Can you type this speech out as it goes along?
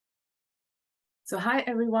So, hi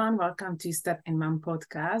everyone, welcome to Step in Mom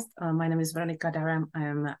podcast. My name is Veronica Daram. I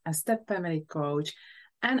am a step family coach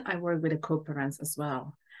and I work with the co-parents as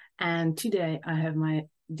well. And today I have my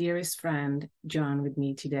dearest friend, John, with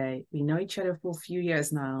me today. We know each other for a few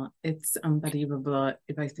years now. It's unbelievable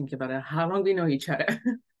if I think about it, how long we know each other.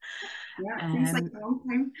 Yeah, it feels like And a long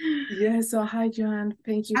time. yeah, so hi, John.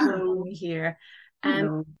 Thank you for having Hello. me here. And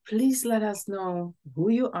Hello. please let us know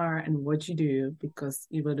who you are and what you do because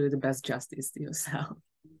you will do the best justice to yourself.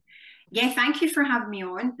 Yeah, thank you for having me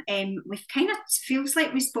on. We've kind of feels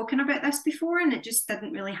like we've spoken about this before and it just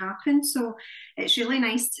didn't really happen. So it's really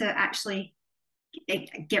nice to actually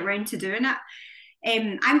get around to doing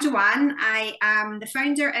it. I'm Joanne. I am the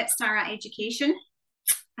founder at Stara Education.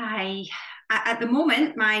 I at the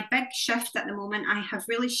moment, my big shift at the moment, I have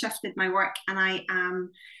really shifted my work and I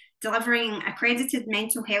am delivering accredited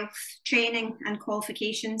mental health training and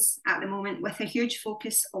qualifications at the moment with a huge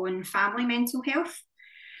focus on family mental health.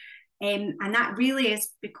 And that really is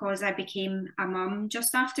because I became a mum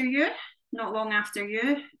just after you, not long after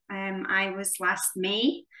you. I was last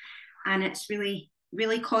May, and it's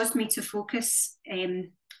really caused me to focus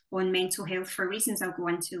on mental health for reasons I'll go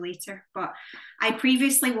into later. But I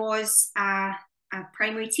previously was a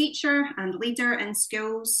primary teacher and leader in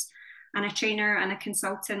schools, and a trainer and a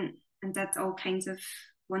consultant, and did all kinds of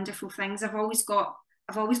wonderful things. I've always got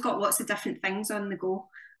lots of different things on the go.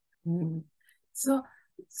 Mm. So,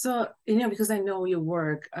 because I know your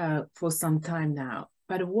work for some time now,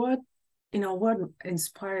 but what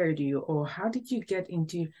inspired you, or how did you get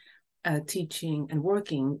into teaching and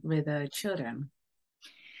working with children?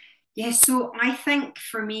 Yeah, so I think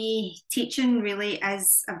for me, teaching really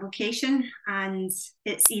is a vocation, and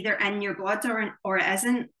it's either in your blood or it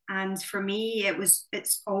isn't. And for me,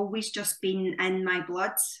 it's always just been in my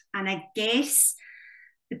blood. And I guess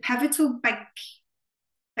the pivotal big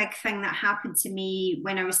thing that happened to me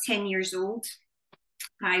when I was 10 years old,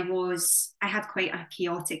 I had quite a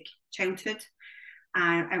chaotic childhood.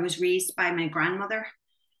 I was raised by my grandmother,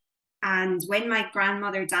 and when my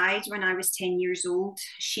grandmother died when I was 10 years old,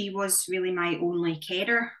 she was really my only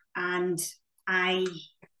carer. And I,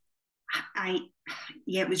 I,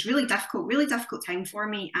 yeah, it was really difficult time for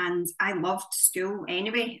me. And I loved school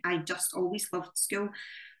anyway. I just always loved school.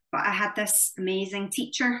 But I had this amazing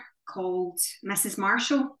teacher called Mrs.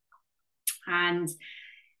 Marshall. And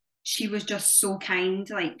she was just so kind.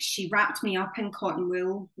 Like, she wrapped me up in cotton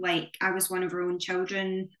wool like I was one of her own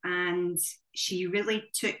children. And she really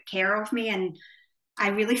took care of me. And I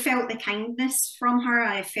really felt the kindness from her.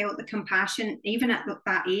 I felt the compassion, even at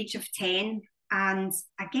that age of 10. And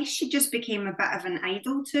I guess she just became a bit of an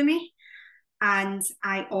idol to me. And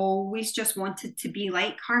I always just wanted to be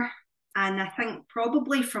like her. And I think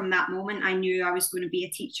probably from that moment, I knew I was going to be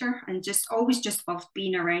a teacher and just always just loved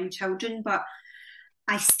being around children. But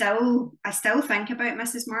I still think about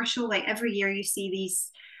Mrs. Marshall. Like, every year you see these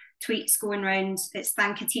tweets going around. It's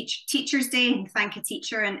thank a teacher's day and thank a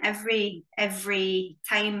teacher. And every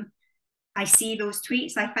time I see those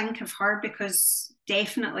tweets, I think of her because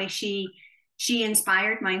definitely she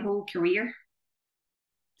inspired my whole career.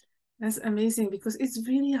 That's amazing because it's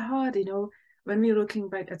really hard, when we're looking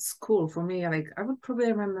back at school. For me, like I would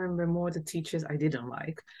probably remember more the teachers I didn't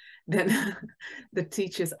like than the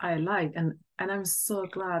teachers I liked. And I'm so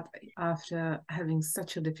glad after having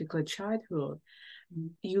such a difficult childhood,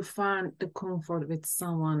 you find the comfort with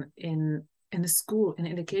someone in the school in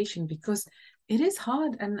education because it is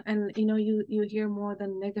hard and you hear more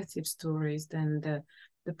than negative stories than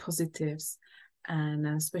the positives and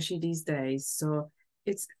especially these days. So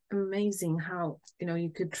it's amazing how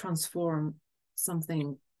you could transform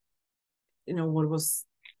something what was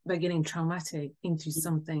beginning traumatic into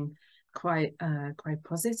something quite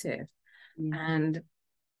positive. Yeah. And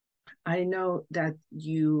I know that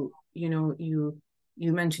you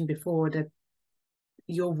mentioned before that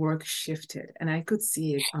your work shifted, and I could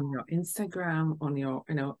see it on your Instagram, on your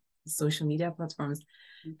social media platforms,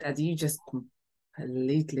 that you just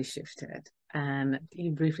completely shifted. And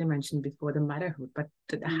you briefly mentioned before the motherhood, but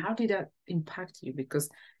how did that impact you? Because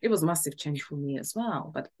it was massive change for me as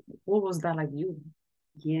well. But what was that like you?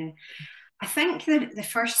 Yeah. I think the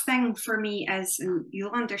first thing for me is, and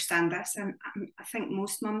you'll understand this, and I think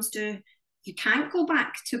most mums do, you can't go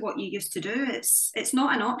back to what you used to do. It's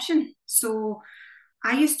not an option. So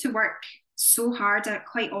I used to work so hard. I'd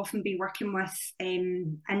quite often be working with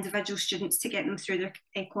individual students to get them through their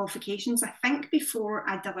qualifications. I think before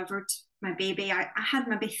I delivered my baby, I had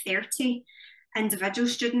maybe 30 individual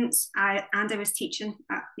students, and I was teaching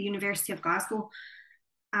at the University of Glasgow.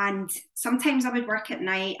 And sometimes I would work at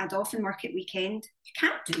night. I'd often work at weekend. You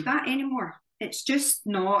can't do that anymore. It's just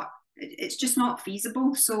not. it's just not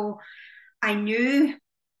feasible. So I knew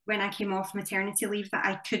when I came off maternity leave that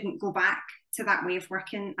I couldn't go back to that way of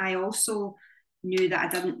working. I also knew that I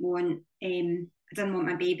didn't want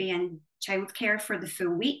my baby in childcare for the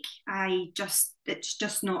full week. It's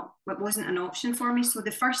just not, it wasn't an option for me. So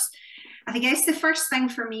I guess the first thing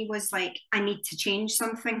for me was like, I need to change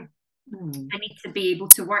something. I need to be able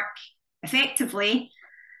to work effectively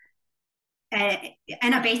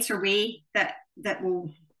in a better way that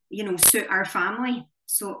will, suit our family.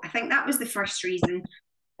 So I think that was the first reason.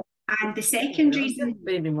 And the second reason,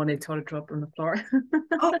 baby monitor drop on the floor.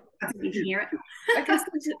 oh, I didn't even hear it.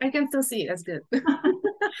 I can still see it. That's good.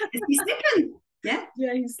 Is he sleeping? Yeah.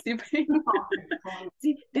 Yeah, he's sleeping.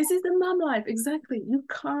 See, this is the mom life. Exactly. You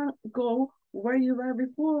can't go where you were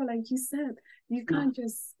before, like you said. You can't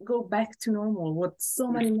just go back to normal. What so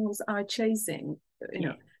many moms are chasing.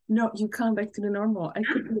 No, you can't back to the normal. I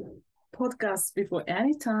could do podcasts before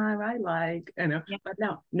any time I like, but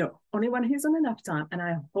now, no, only when he's on enough time, and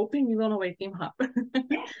I'm hoping you're gonna wake him up.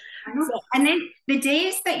 Yeah, I know. So, and then the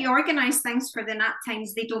days that you organize things for the nap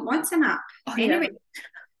times, they don't want to nap anyway. Yeah.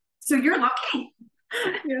 So you're lucky.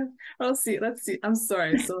 Yeah, let's see. I'm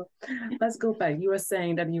sorry. So let's go back. You were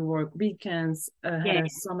saying that you work weekends, had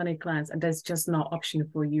so many clients, and there's just no option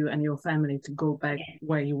for you and your family to go back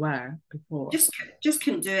where you were before. Just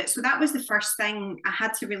couldn't do it. So that was the first thing. I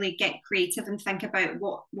had to really get creative and think about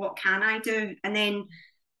what can I do. And then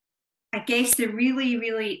I guess the really,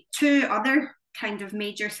 really two other kind of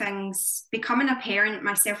major things, becoming a parent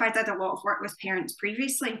myself, I did a lot of work with parents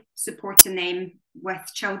previously, supporting them with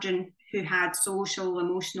children who had social,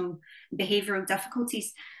 emotional, behavioural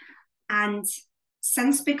difficulties. And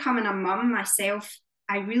since becoming a mum myself,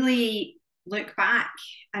 I really look back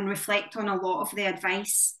and reflect on a lot of the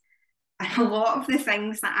advice and a lot of the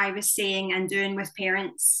things that I was saying and doing with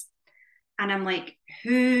parents. And I'm like,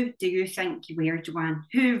 who do you think you were, Joanne?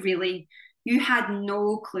 Who really? You had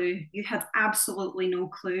no clue. You had absolutely no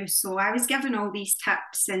clue. So I was given all these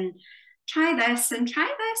tips and try this and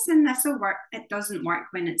this will work. It doesn't work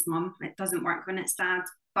when it's mum. It doesn't work when it's dad.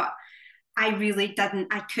 But I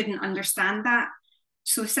couldn't understand that.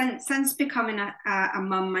 So since becoming a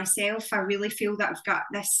mum myself, I really feel that I've got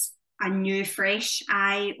a new fresh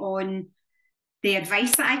eye on the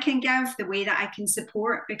advice that I can give, the way that I can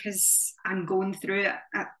support, because I'm going through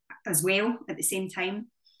it as well at the same time.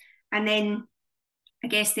 And then I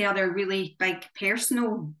guess the other really big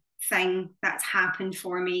personal thing that's happened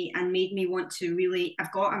for me and made me want to really,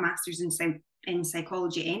 I've got a master's in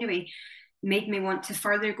psychology anyway, made me want to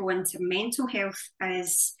further go into mental health,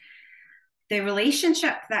 is the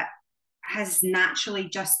relationship that has naturally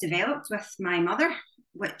just developed with my mother,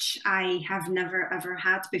 which I have never ever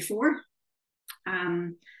had before.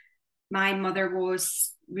 My mother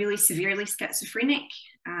was really severely schizophrenic,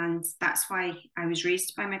 and that's why I was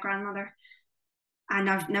raised by my grandmother. And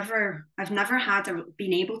I've never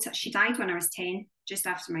been able to, she died when I was 10, just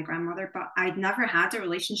after my grandmother, but I'd never had a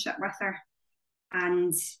relationship with her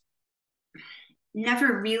and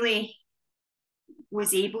never really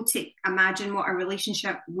was able to imagine what a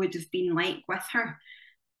relationship would have been like with her.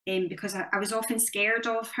 Because I was often scared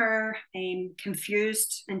of her,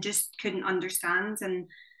 confused, and just couldn't understand. And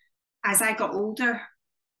as I got older,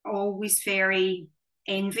 always very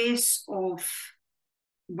envious of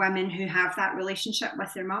women who have that relationship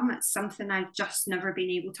with their mum. It's something I've just never been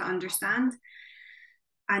able to understand.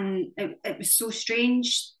 And it was so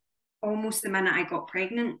strange. Almost the minute I got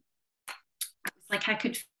pregnant, it was like I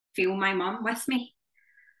could feel my mum with me.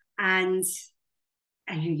 And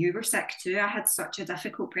you were sick too. I had such a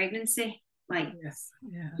difficult pregnancy, like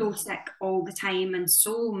so sick all the time and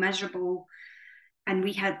so miserable. And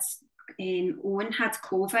we had Owen had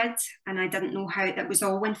COVID, and I didn't know how. That was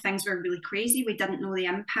all when things were really crazy. We didn't know the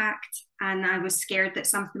impact, and I was scared that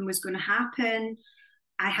something was going to happen.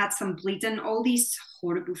 I had some bleeding, all these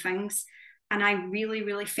horrible things, and I really,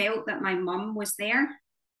 really felt that my mum was there.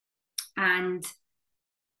 And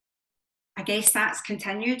I guess that's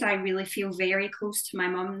continued. I really feel very close to my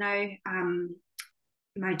mum now.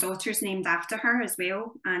 My daughter's named after her as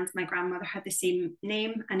well, and my grandmother had the same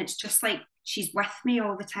name, and it's just like she's with me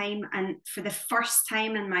all the time. And for the first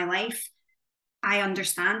time in my life, I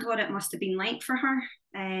understand what it must have been like for her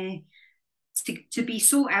to be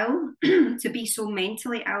so ill, to be so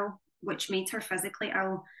mentally ill, which made her physically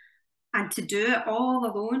ill, and to do it all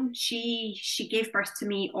alone. She gave birth to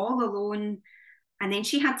me all alone. And then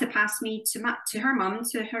she had to pass me to her mum,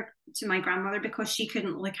 to my grandmother, because she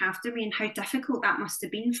couldn't look after me, and how difficult that must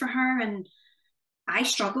have been for her. And I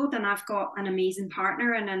struggled, and I've got an amazing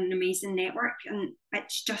partner and an amazing network, and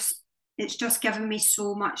it's just given me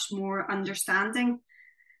so much more understanding.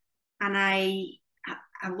 and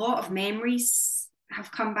a lot of memories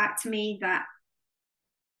have come back to me that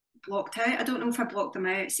blocked out. I don't know if I blocked them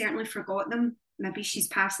out, certainly forgot them. Maybe she's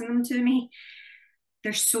passing them to me.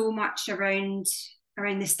 There's so much around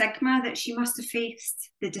the stigma that she must have faced,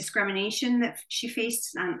 the discrimination that she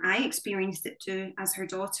faced, and I experienced it too as her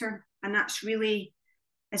daughter. And that's really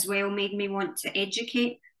as well made me want to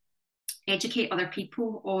educate other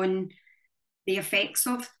people on the effects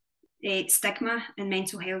of stigma and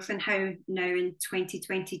mental health, and how now in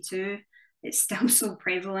 2022 it's still so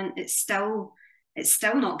prevalent. It's still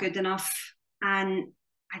not good enough. And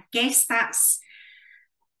I guess that's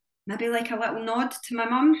maybe like a little nod to my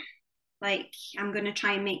mum. Like, I'm going to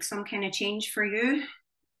try and make some kind of change for you.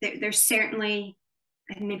 There's certainly,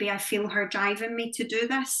 and maybe I feel her driving me to do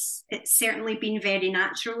this. It's certainly been very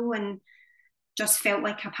natural and just felt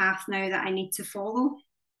like a path now that I need to follow.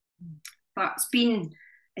 But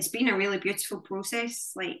it's been a really beautiful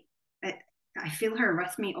process. Like, I feel her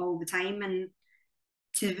with me all the time, and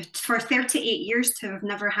for 38 years to have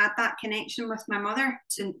never had that connection with my mother,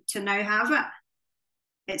 to now have it,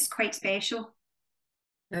 it's quite special.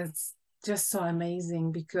 That's just so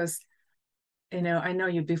amazing, because you know, I know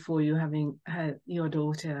you before you having had your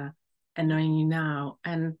daughter and knowing you now,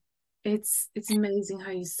 and it's amazing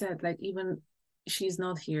how you said, like, even she's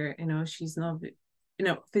not here, you know, she's not, you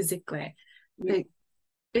know, physically, Yeah. like,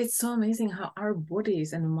 it's so amazing how our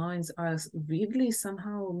bodies and minds are really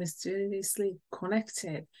somehow mysteriously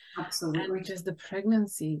connected. Absolutely. And just the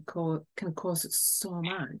pregnancy can cause so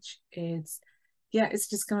much. Yeah, it's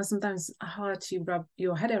just kind of sometimes hard to wrap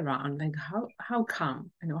your head around, like, how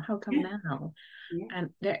come, you know, how come Yeah. now? Yeah. And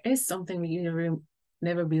there is something you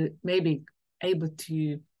never be maybe able to,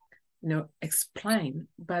 you know, explain,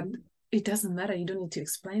 but it doesn't matter. You don't need to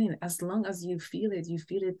explain it. As long as you feel it,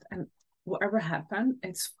 and whatever happened,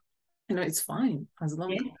 it's, you know, it's fine, as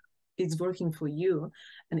long Yeah. it's working for you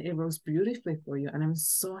and it works beautifully for you. And I'm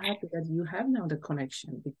so happy that you have now the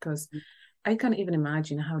connection, because I can't even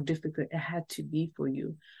imagine how difficult it had to be for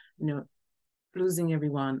you, you know, losing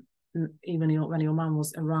everyone. Even, you know, when your mom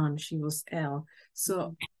was around, she was ill.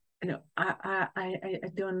 So, you know, I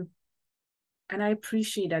don't, and I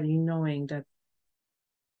appreciate that, you knowing that,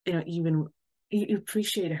 you know, even you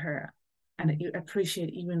appreciate her, and you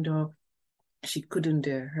appreciate, even though she couldn't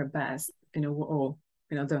do her best, you know, or,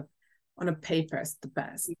 you know, the on a paper it's the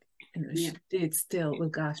best, you know, Yeah. she did still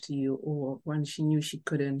look after you, or when she knew she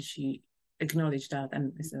couldn't, she acknowledged that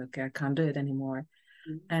and said, okay, I can't do it anymore.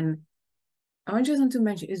 And I just want to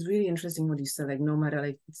mention, it's really interesting what you said, like, no matter,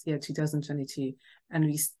 like, it's 2022 and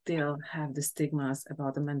we still have the stigmas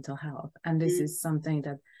about the mental health. And this is something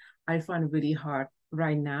that I find really hard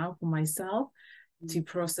right now for myself to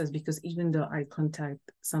process, because even though I contact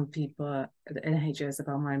some people at the NHS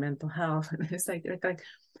about my mental health, and it's like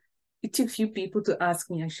it took few people to ask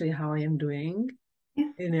me actually how I am doing,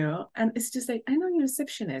 Yeah. you know, and it's just like, I know you're a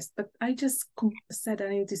receptionist, but I just said I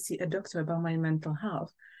need to see a doctor about my mental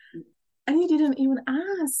health, and you didn't even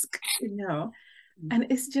ask, you know, and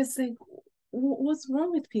it's just like, what's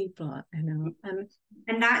wrong with people, you know?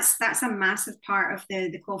 And that's a massive part of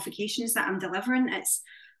the qualifications that I'm delivering. It's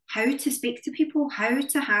how to speak to people, how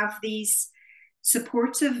to have these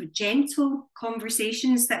supportive, gentle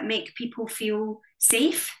conversations that make people feel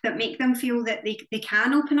safe, that make them feel that they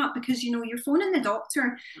can open up. Because, you know, you're phoning the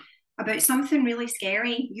doctor about something really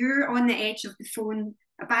scary, you're on the edge of the phone,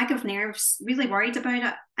 a bag of nerves, really worried about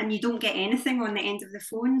it, and you don't get anything on the end of the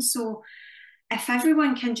phone. So if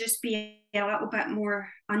everyone can just be a little bit more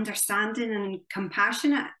understanding and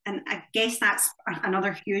compassionate, and I guess that's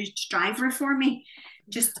another huge driver for me,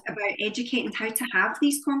 just about educating how to have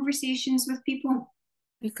these conversations with people.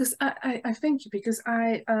 Because I think, because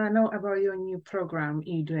I know about your new program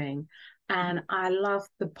you're doing, and I love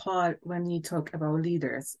the part when you talk about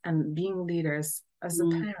leaders and being leaders as a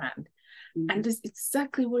parent. And this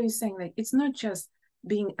exactly what you're saying. Like, it's not just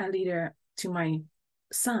being a leader to my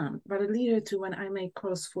son, but a leader to when I make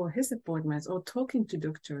calls for his appointments or talking to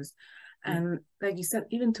doctors. And like you said,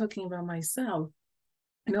 even talking about myself,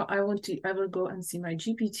 you know, I will go and see my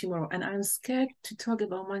GP tomorrow, and I'm scared to talk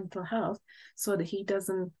about mental health so that he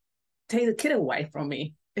doesn't take the kid away from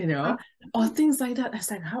me, you know, or things like that.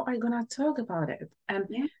 It's like, how are you gonna talk about it? And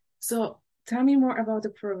so tell me more about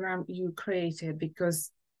the program you created,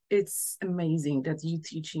 because it's amazing that you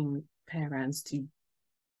teaching parents to,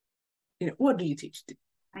 you know, what do you teach to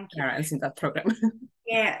parents in that program?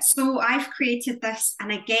 Yeah, so I've created this,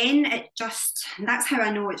 and again, that's how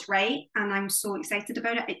I know it's right, and I'm so excited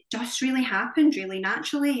about it. It just really happened really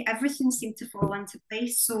naturally. Everything seemed to fall into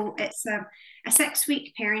place. So it's a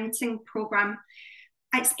 6-week parenting program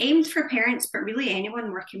it's aimed for parents, but really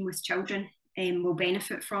anyone working with children will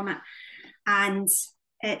benefit from it. And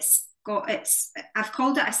I've called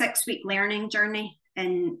it a 6-week learning journey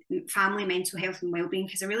in family mental health and wellbeing,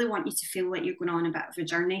 because I really want you to feel like you're going on a bit of a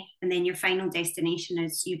journey, and then your final destination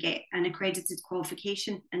is you get an accredited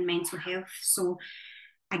qualification in mental health. So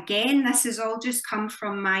again, this has all just come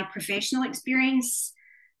from my professional experience,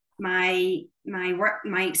 my work,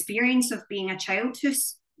 my experience of being a child who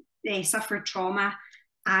suffered trauma,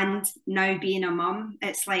 and now being a mum.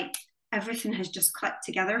 It's like everything has just clicked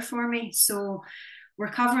together for me. So we're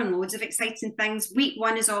covering loads of exciting things. Week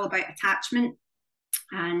 1 is all about attachment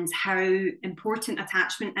and how important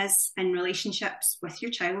attachment is in relationships with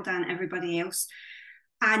your child and everybody else.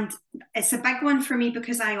 And it's a big one for me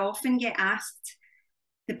because I often get asked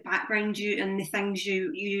the background and the things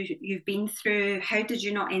you've been through. How did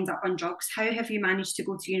you not end up on drugs? How have you managed to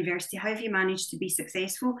go to university? How have you managed to be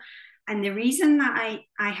successful? And the reason that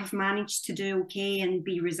I have managed to do okay and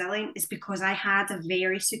be resilient is because I had a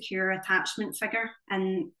very secure attachment figure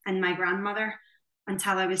in my grandmother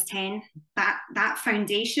until I was 10. That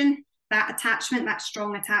foundation, that attachment, that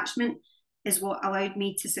strong attachment is what allowed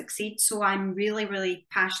me to succeed. So I'm really, really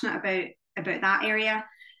passionate about that area.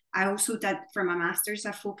 I also did, for my master's,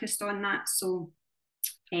 I focused on that. So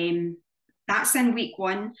that's in week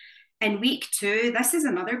 1. In week 2, this is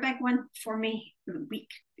another big one for me.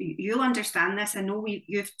 You'll understand this. I know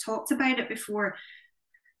you've talked about it before.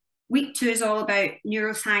 Week 2 is all about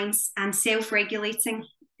neuroscience and self-regulating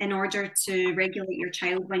in order to regulate your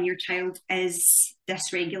child when your child is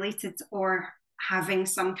dysregulated or having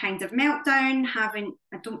some kind of meltdown,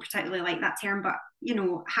 I don't particularly like that term, but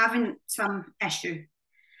having some issue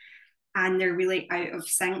and they're really out of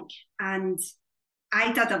sync. And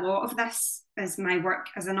I did a lot of this as my work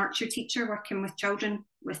as a nurture teacher, working with children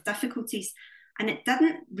with difficulties. And it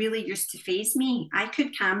didn't really used to faze me. I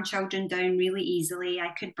could calm children down really easily. I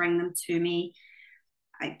could bring them to me.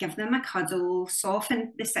 I'd give them a cuddle,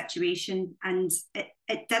 soften the situation. And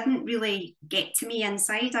it didn't really get to me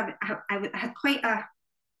inside. I had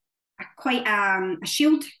quite a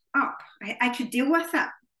shield up. I could deal with it.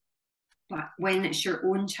 But when it's your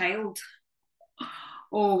own child,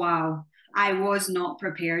 oh wow, I was not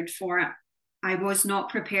prepared for it. I was not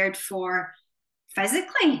prepared for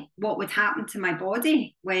physically what would happen to my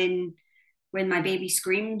body when my baby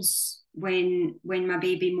screams, when my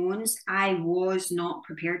baby moans. I was not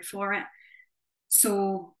prepared for it.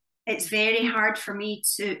 So it's very hard for me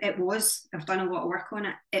I've done a lot of work on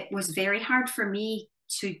it. It was very hard for me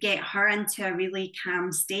to get her into a really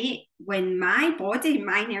calm state when my body,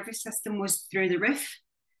 my nervous system was through the roof.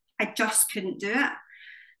 I just couldn't do it.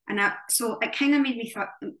 And so it kind of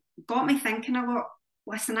got me thinking a lot.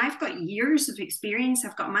 Listen, I've got years of experience.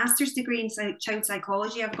 I've got a master's degree in child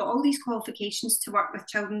psychology. I've got all these qualifications to work with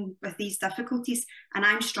children with these difficulties, and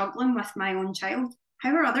I'm struggling with my own child.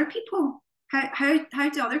 How are other people? How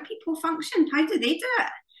do other people function? How do they do it?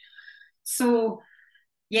 So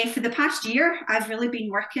yeah, for the past year, I've really been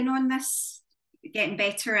working on this, getting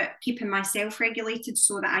better at keeping myself regulated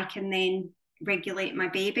so that I can then regulate my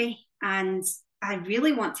baby. And I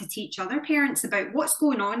really want to teach other parents about what's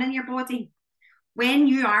going on in your body. When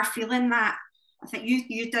you are feeling that, I think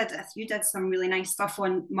you did some really nice stuff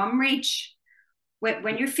on mum rage.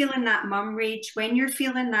 When you're feeling that mum rage, when you're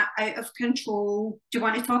feeling that out of control, do you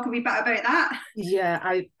want to talk a wee bit about that?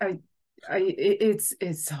 Yeah,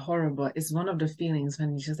 it's horrible. It's one of the feelings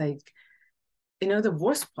when you're just like, the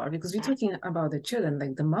worst part, because we're talking about the children,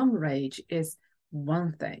 like the mom rage is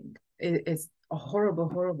one thing. It's a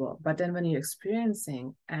horrible. But then when you're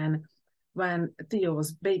experiencing, and when Theo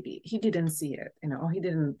was baby, he didn't see it, he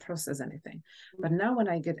didn't process anything. But now when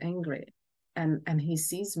I get angry and he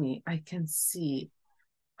sees me, I can see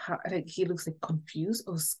how like he looks like confused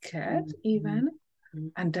or scared even.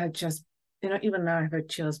 And that just, even now I have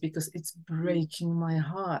chills because it's breaking my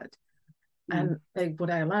heart. And like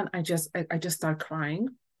what I learned, I just start crying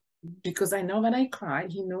because I know when I cry,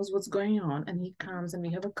 he knows what's going on and he comes and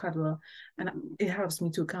we have a cuddle and it helps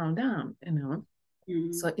me to calm down,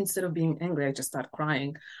 So instead of being angry, I just start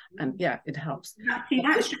crying, and yeah, it helps. See,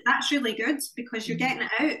 that's really good because you're getting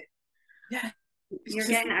it out. Yeah, you're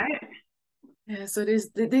getting it out. Yeah, so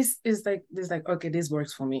this is like okay, this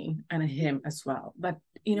works for me and him as well. But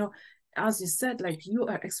as you said, like you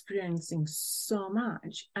are experiencing so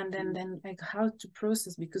much, and then like how to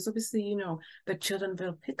process, because obviously the children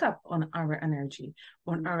will pick up on our energy,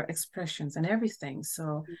 on our expressions and everything.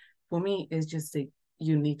 So for me, it's just like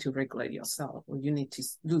you need to regulate yourself, or you need to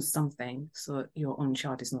do something so your own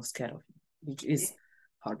child is not scared of you, which is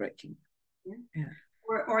heartbreaking.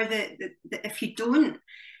 Or the if you don't,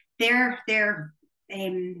 their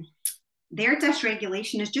their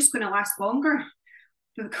dysregulation is just going to last longer,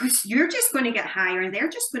 because you're just going to get higher and they're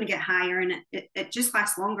just going to get higher, and it just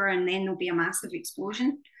lasts longer, and then there'll be a massive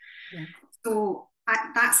explosion. Yeah. So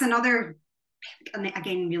that's another,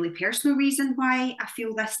 again, really personal reason why I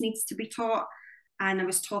feel this needs to be taught. And I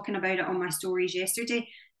was talking about it on my stories yesterday.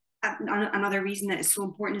 Another reason that it's so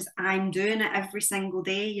important is I'm doing it every single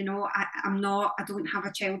day. You know, I don't have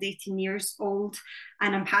a child 18 years old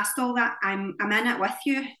and I'm past all that. I'm in it with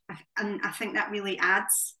you. And I think that really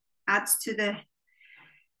adds to the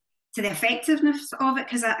effectiveness of it,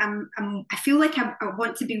 because I feel like I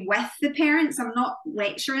want to be with the parents. I'm not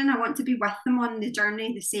lecturing. I want to be with them on the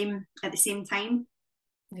journey at the same time.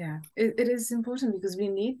 Yeah, it is important because we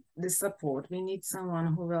need the support. We need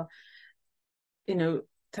someone who will,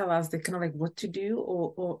 tell us the kind of like what to do,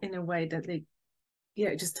 or in a way that like,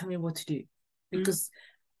 yeah, just tell me what to do, because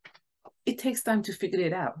it takes time to figure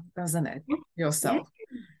it out, doesn't it? Yourself.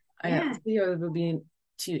 Yeah. Theo will be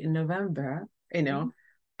in November, and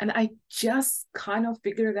I just kind of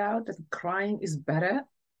figured out that crying is better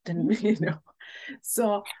than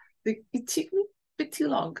so it took me a bit too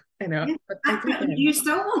long, Yeah. but you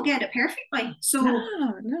still won't get it perfectly. So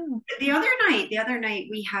no. The other night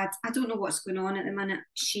we had, I don't know what's going on at the minute.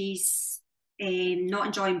 She's not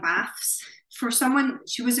enjoying baths. For someone,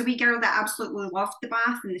 she was a wee girl that absolutely loved the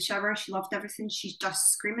bath and the shower. She loved everything. She's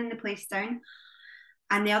just screaming the place down.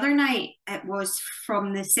 And the other night, it was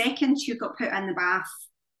from the second she got put in the bath,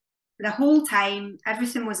 the whole time,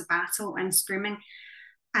 everything was a battle and screaming.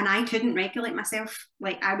 And I couldn't regulate myself.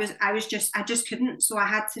 Like I just couldn't. So I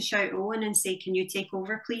had to shout Owen and say, "Can you take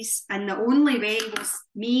over, please?" And the only way was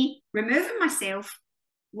me removing myself,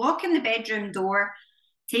 locking the bedroom door,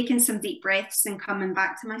 taking some deep breaths and coming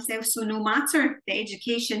back to myself. So no matter the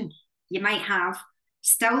education you might have,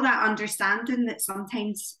 still that understanding that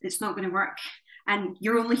sometimes it's not going to work and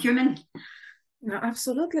you're only human. No,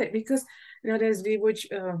 absolutely. Because, there's which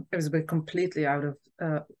it was a bit completely out of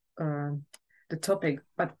the topic,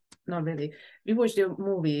 but not really. We watched a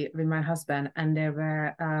movie with my husband, and they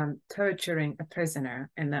were torturing a prisoner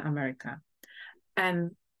in America,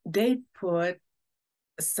 and they put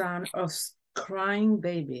a son of crying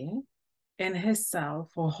baby in his cell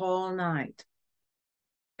for a whole night,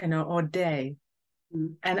 or day,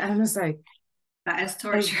 and I was like, that is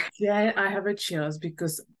torture. Yeah, I have a chills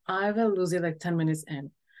because I will lose it like 10 minutes in,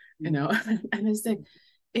 and it's like,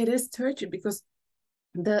 it is torture because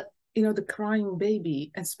the crying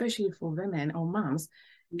baby, especially for women or moms,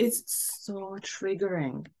 it's so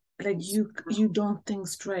triggering. Like you don't think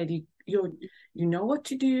straight. You know what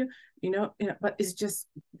to do, but it's just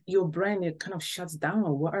your brain, it kind of shuts down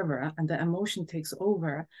or whatever, and the emotion takes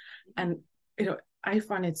over. And I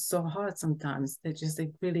find it so hard sometimes that just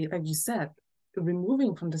like really, like you said,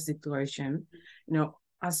 removing from the situation,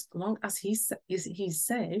 as long as he's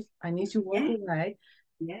safe, I need to walk away,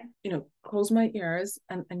 close my ears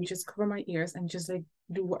and just cover my ears and just like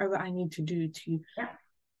do whatever I need to do to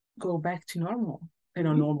go back to normal,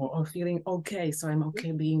 normal or feeling okay. So I'm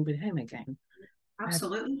okay being with him again.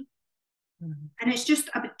 Absolutely. And it's just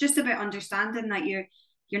about understanding that you're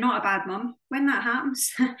not a bad mum when that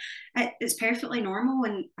happens. It's perfectly normal.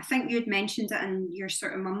 And I think you'd mentioned it in your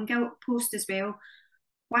sort of mum guilt post as well.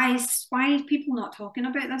 Why is people not talking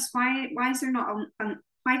about this? Why is there not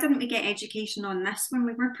why didn't we get education on this when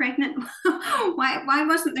we were pregnant? why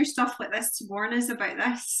wasn't there stuff like this to warn us about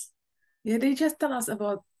this? Yeah, they just tell us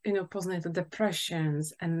about postnatal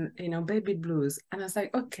depressions and baby blues, and I was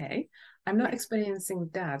like, okay, I'm not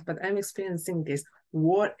experiencing that, but I'm experiencing this.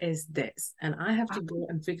 What is this? And I have to go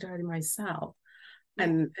and figure it out myself.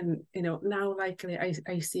 And now likely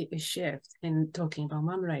I see a shift in talking about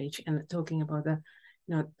mom rage and talking about the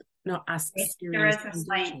not as serious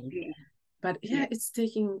condition. But it's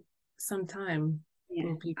taking some time.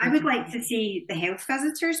 I would like to see the health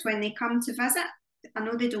visitors when they come to visit. I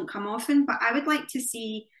know they don't come often, but I would like to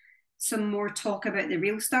see some more talk about the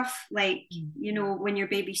real stuff, like when your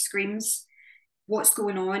baby screams, what's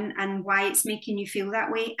going on and why it's making you feel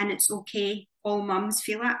that way, and it's okay, all mums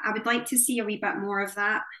feel it. I would like to see a wee bit more of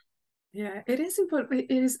that. Yeah, it is important.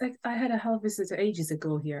 It is like, I had a health visitor ages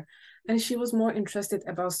ago here, and she was more interested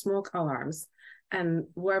about smoke alarms and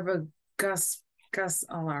whatever gas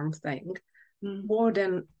alarm thing more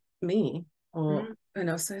than me, or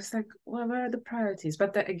so it's like, well, where are the priorities?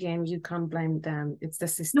 But again, you can't blame them. It's the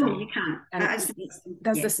system. No, you can't. And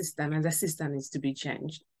that's the system, and the system needs to be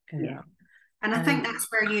changed. And I think that's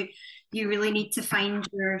where you really need to find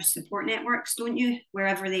your support networks, don't you?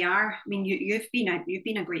 Wherever they are. I mean, you've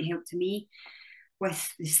been a great help to me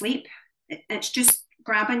with the sleep. It's just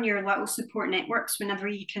grabbing your little support networks whenever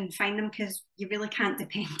you can find them, because you really can't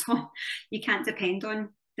depend on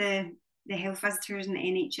the health visitors and the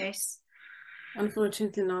NHS.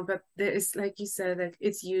 Unfortunately not, but there is, like you said, like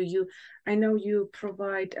it's I know you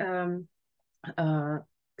provide uh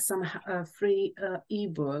some free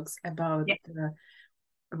ebooks about Yeah.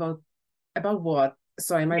 about what?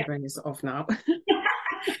 Sorry, my Yeah. brain is off now.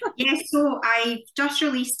 Yeah, so I've just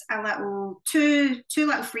released a little two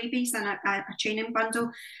little freebies and a training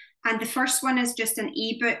bundle. And the first one is just an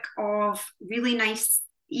ebook of really nice,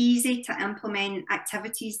 easy to implement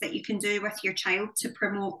activities that you can do with your child to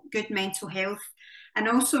promote good mental health, and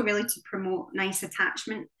also really to promote nice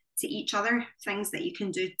attachment to each other, things that you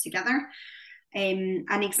can do together. An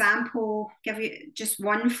example, give you just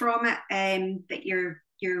one from it, that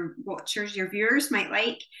your watchers, your viewers might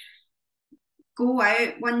like. Go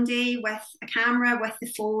out one day with a camera, with the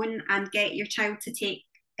phone, and get your child to take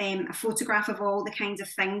a photograph of all the kinds of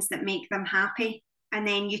things that make them happy. And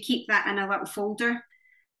then you keep that in a little folder,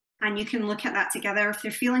 and you can look at that together. If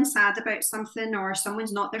they're feeling sad about something, or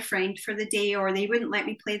someone's not their friend for the day, or they wouldn't let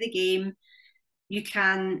me play the game, you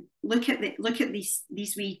can look at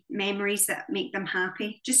these wee memories that make them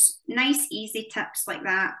happy. Just nice, easy tips like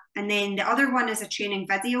that. And then the other one is a training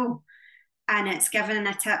video, and it's giving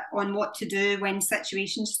a tip on what to do when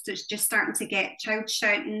situations just starting to get child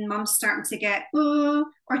shouting, mum's starting to get oh,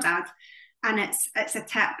 or dad, and it's a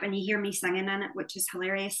tip, and you hear me singing in it, which is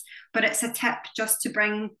hilarious. But it's a tip just to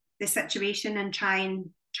bring the situation and try and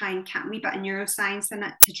calm, a wee bit of neuroscience in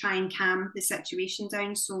it to try and calm the situation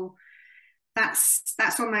down. So that's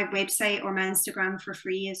on my website or my Instagram for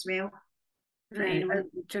free as well. Right.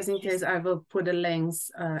 Just in case, I will put the links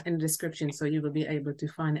in the description, so you will be able to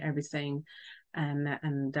find everything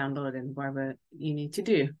and download and whatever you need to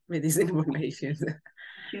do with this information.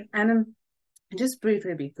 And just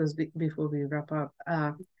briefly, because before we wrap up,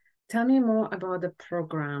 tell me more about the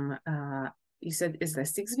program. You said it's a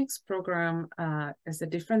 6 weeks program. It's the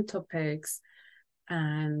different topics,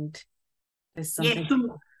 and there's something. Yeah,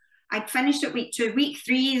 so I finished at week 2. Week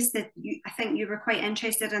 3 is that I think you were quite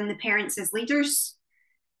interested in the parents as leaders.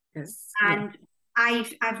 Yes. And yeah.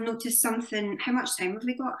 I've noticed something. How much time have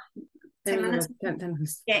we got? 10 minutes? 10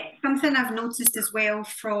 minutes. Yeah, something I've noticed as well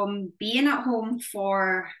from being at home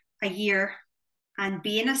for a year and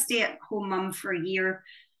being a stay-at-home mum for a year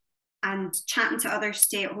and chatting to other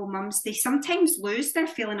stay-at-home mums, they sometimes lose their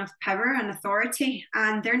feeling of power and authority,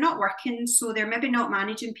 and they're not working, so they're maybe not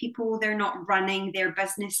managing people, they're not running their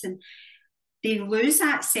business, and they lose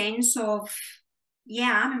that sense of,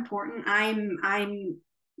 yeah, I'm important, I'm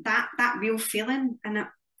that real feeling, and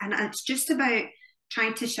it's just about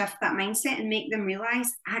trying to shift that mindset and make them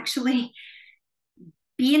realize actually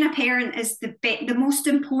being a parent is the most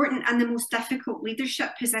important and the most difficult leadership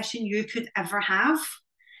position you could ever have.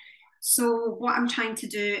 So what I'm trying to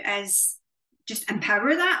do is just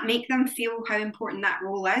empower that, make them feel how important that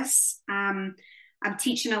role is. I'm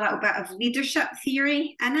teaching a little bit of leadership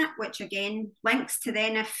theory in it, which again links to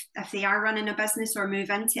then if they are running a business or move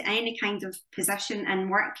into any kind of position in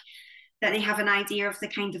work, that they have an idea of the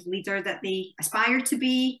kind of leader that they aspire to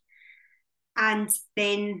be. And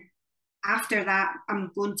then after that,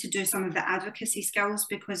 I'm going to do some of the advocacy skills,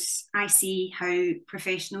 because I see how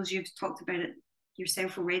professionals, you've talked about it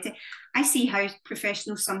yourself already, I see how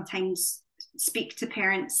professionals sometimes speak to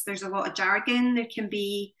parents. There's a lot of jargon, there can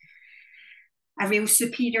be a real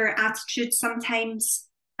superior attitude sometimes,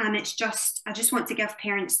 and it's just, I just want to give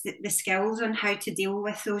parents the skills on how to deal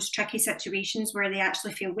with those tricky situations where they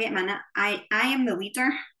actually feel, wait a minute, I am the leader,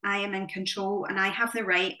 I am in control, and I have the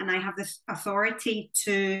right and I have the authority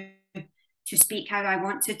to speak how I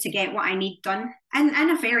want to get what I need done in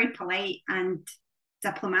a very polite and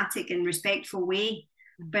diplomatic and respectful way.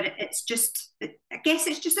 But it's just, I guess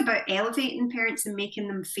it's just about elevating parents and making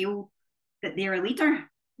them feel that they're a leader.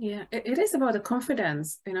 Yeah, it is about the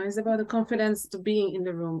confidence, it's about the confidence to being in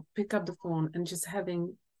the room, pick up the phone and just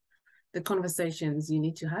having the conversations you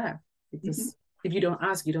need to have, because if you don't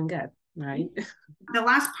ask, you don't get, right? The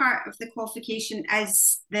last part of the qualification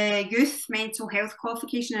is the youth mental health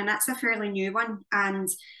qualification, and that's a fairly new one. And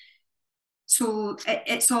so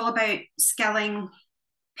it's all about skilling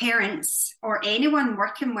parents or anyone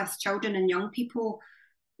working with children and young people,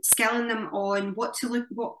 skilling them on what to look,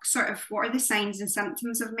 what are the signs and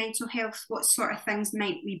symptoms of mental health, what sort of things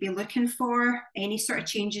might we be looking for, any sort of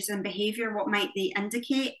changes in behaviour, what might they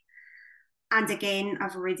indicate. And again,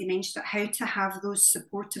 I've already mentioned it, how to have those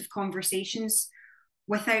supportive conversations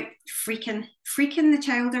without freaking the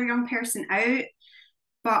child or young person out,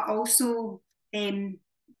 but also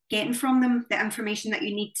getting from them the information that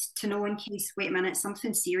you need to know in case, wait a minute,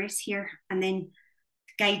 something serious here. And then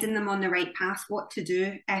guiding them on the right path, what to do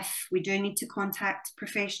if we do need to contact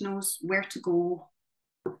professionals, where to go.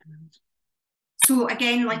 So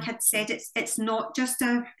again, like I'd said, it's not just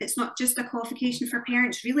a qualification for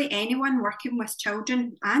parents. Really, anyone working with children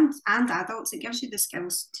and adults, it gives you the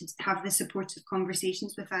skills to have the supportive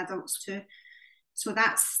conversations with adults too. So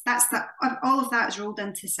that's all of that is rolled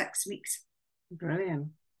into 6 weeks. Brilliant.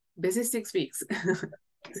 Busy 6 weeks.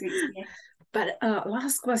 6 weeks, yeah. But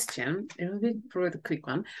last question, it will be for the quick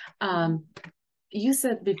one. You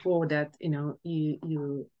said before that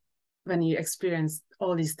you when you experience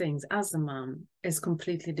all these things as a mom is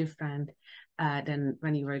completely different than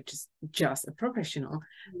when you were just a professional.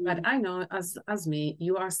 But I know as me,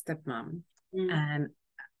 you are stepmom, and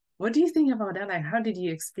what do you think about that? Like, how did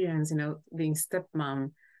you experience being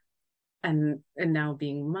stepmom and now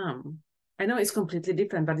being mom? I know it's completely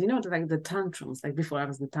different, but like the tantrums, like before I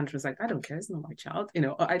was the tantrums, like, I don't care, it's not my child,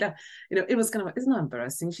 or I don't, it was kind of, it's not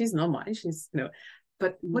embarrassing, she's not mine, she's,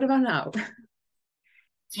 but what about now?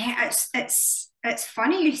 Yeah, it's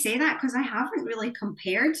funny you say that because I haven't really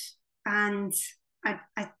compared, and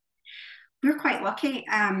we're quite lucky.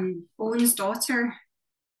 Owen's daughter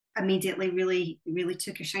immediately really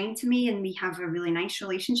took a shine to me, and we have a really nice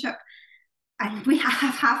relationship. And we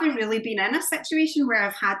haven't really been in a situation where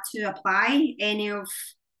I've had to apply any of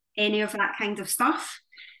that kind of stuff.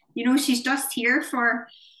 She's just here.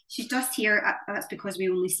 That's because we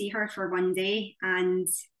only see her for one day, and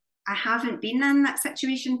I haven't been in that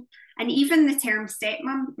situation. And even the term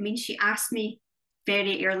stepmom, I mean, she asked me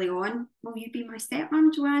very early on, will you be my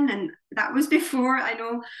stepmom, Joanne? And that was before I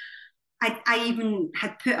know I even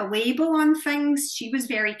had put a label on things. She was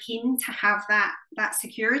very keen to have that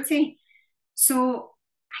security. So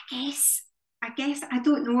I guess I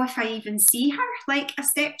don't know if I even see her like a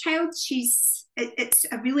stepchild. It's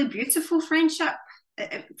a really beautiful friendship.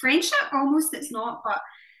 Friendship almost, it's not, but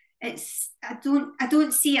I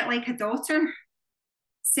don't see it like a daughter.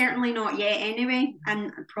 Certainly not yet anyway,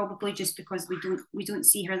 and probably just because we don't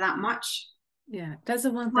see her that much. Yeah, that's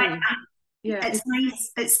the one thing. Yeah, it's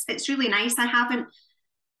nice. It's really nice. I haven't,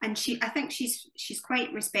 and I think she's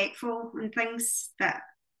quite respectful and things that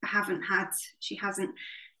I haven't had. She hasn't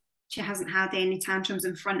had any tantrums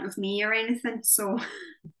in front of me or anything. So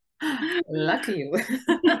lucky you.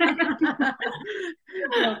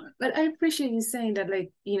 No, but I appreciate you saying that,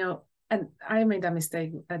 like, and I made that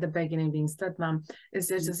mistake at the beginning being stepmom, is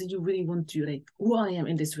that just you really want to, like, who I am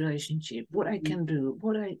in this relationship, what I can do,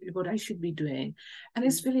 what I should be doing. And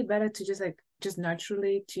it's really better to just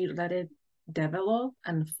naturally to let it develop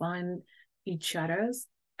and find each other's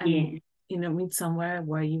and meet somewhere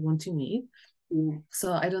where you want to meet.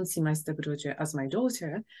 So I don't see my stepdaughter as my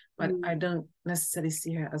daughter, but I don't necessarily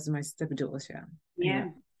see her as my stepdaughter. Yeah.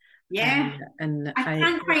 And I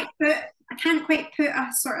can't quite put a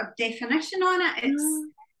sort of definition on it.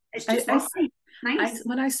 It's just nice.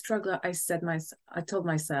 When I struggle, I told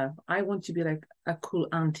myself I want to be like a cool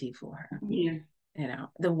auntie for her. Yeah.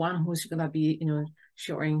 The one who's gonna be,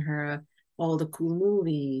 showing her all the cool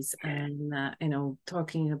movies and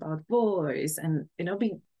talking about boys and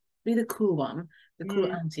be the cool one, the cool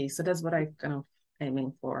auntie. So that's what I kind of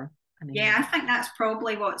aiming for. Yeah, I think that's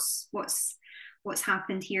probably what's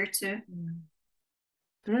happened here too.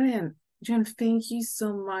 Brilliant. Jen, thank you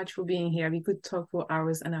so much for being here. We could talk for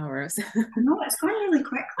hours and hours. I know, it's going really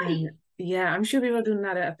quickly. Yeah, I'm sure we will do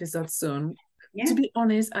another episode soon. Yeah. To be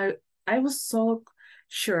honest, I was so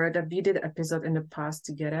sure that we did an episode in the past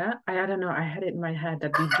together. I don't know, I had it in my head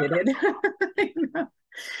that we did it.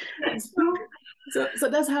 So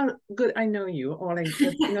that's how good I know you, or like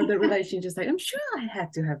the relationship. Just like, I'm sure I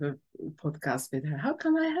had to have a podcast with her. How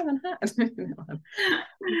come I haven't had?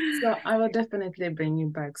 So I will definitely bring you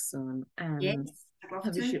back soon, and yes, I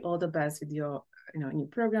wish you all the best with your new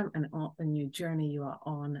program and all the new journey you are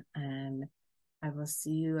on. And I will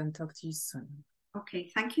see you and talk to you soon. Okay,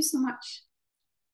 thank you so much.